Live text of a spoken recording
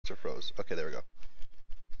monster froze. Okay, there we go.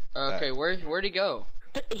 Okay, where'd he go?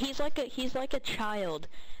 He's like a child.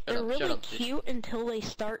 They're really cute until they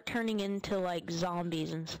start turning into like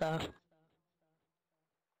zombies and stuff.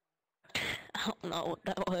 I don't know what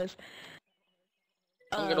that was.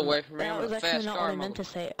 Don't get away from me. That I'm was a actually fast not car, what I meant to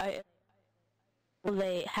say.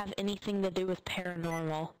 They have anything to do with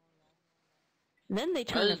paranormal. Then they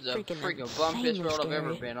turn This is the freaking bumpiest insanely road I've scary.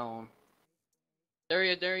 ever been on. There he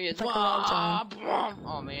is. It's like a log zone.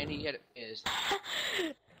 Oh man, he hit it.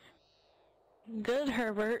 Good,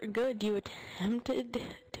 Herbert. Good. You attempted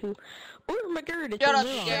to. Oh my god! It's Shut a up,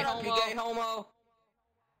 zone. you gay homo! Oh,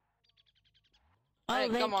 Hey,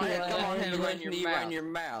 thank come on, you. come on, Hand right in your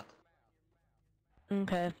mouth.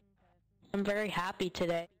 Okay. I'm very happy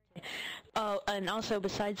today. Oh, and also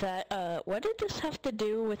besides that, what did this have to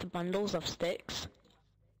do with bundles of sticks?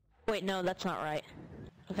 Wait, no, that's not right.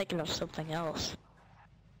 I'm thinking of something else.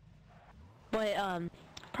 But,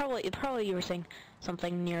 probably you were saying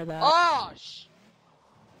something near that. Oh,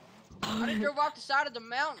 I just drove off the side of the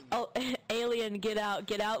mountain. Oh, alien, get out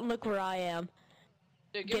and look where I am.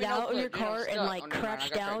 Dude, Get out of your car and, like,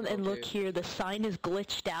 crouch down and look here. The sign is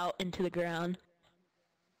glitched out into the ground.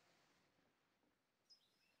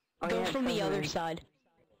 Go from the other side.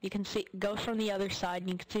 You can see, go from the other side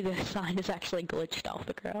and you can see the sign is actually glitched off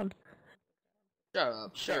the ground. Shut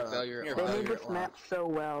up. Shut up. They made this map so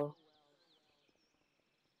well.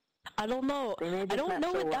 I don't know. I don't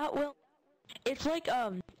know what that will. It's like,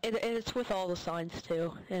 it's with all the signs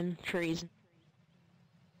too, and trees.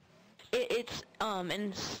 It's,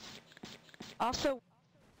 and also,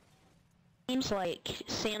 seems like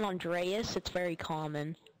San Andreas, it's very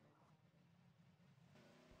common.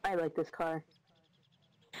 I like this car.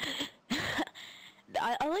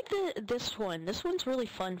 I like this one. This one's really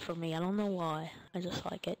fun for me. I don't know why. I just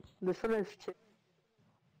like it. This one is too.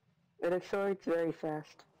 It accelerates very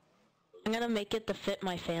fast. I'm gonna make it to fit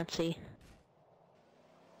my fancy.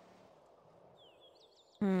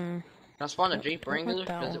 Can I spawn a Jeep Wrangler?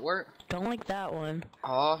 Does it work? Don't like that one.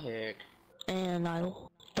 Oh heck. And I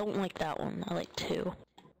don't like that one. I like two.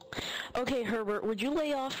 Okay, Herbert, would you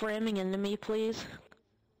lay off ramming into me, please?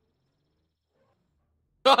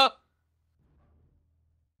 I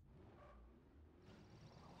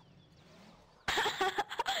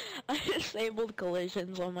disabled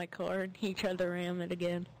collisions on my car and he tried to ram it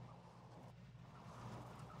again.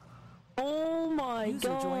 Oh my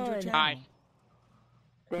god! Hi.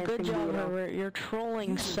 Good job, Herbert. You're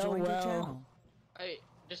trolling so well. Hey,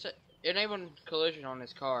 just enable collision on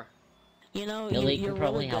this car. You know, Billy you're can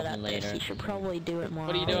probably really good help at me this. later. You should probably do it more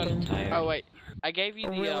What are you often. doing? Oh wait, I gave you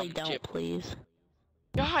the Really don't, chip. please.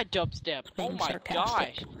 God, dubstep! Oh Being my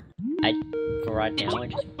sarcastic. gosh! For right now, I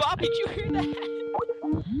just... Bob, did you hear that?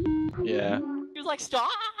 Yeah. He was like, "Stop!"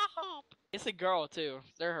 It's a girl too.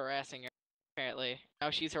 They're harassing her. Apparently, now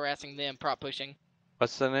she's harassing them, prop pushing.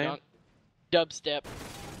 What's the name? Dubstep.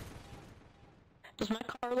 Does my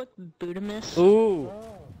car look Budapest? Ooh!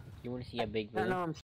 You wanna see a big I don't view? know, I'm